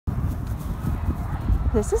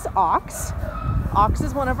This is Ox. Ox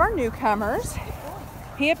is one of our newcomers.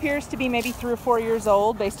 He appears to be maybe 3 or 4 years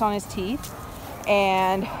old based on his teeth.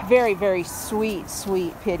 And very, very sweet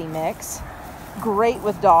pitty mix. Great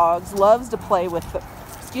with dogs. Loves to play with them.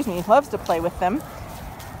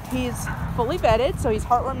 He's fully vetted, so he's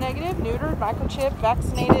heartworm negative, neutered, microchipped,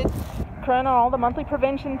 vaccinated, current on all the monthly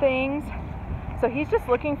prevention things. So he's just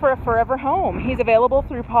looking for a forever home. He's available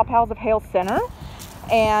through Paw Pals of Hale Center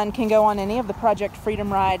and can go on any of the Project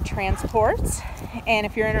Freedom Ride transports. And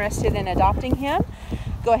if you're interested in adopting him,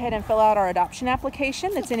 go ahead and fill out our adoption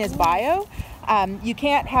application that's in his bio. You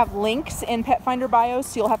can't have links in Pet Finder bios,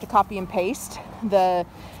 so you'll have to copy and paste the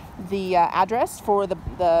address for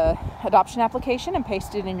the adoption application and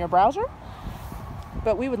paste it in your browser.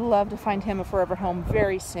 But we would love to find him a forever home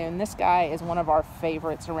very soon. This guy is one of our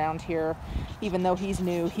favorites around here. Even though he's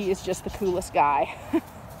new, he is just the coolest guy.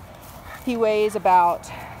 He weighs about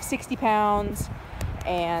 60 pounds,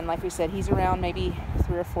 and like we said, he's around maybe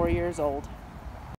 3 or 4 years old.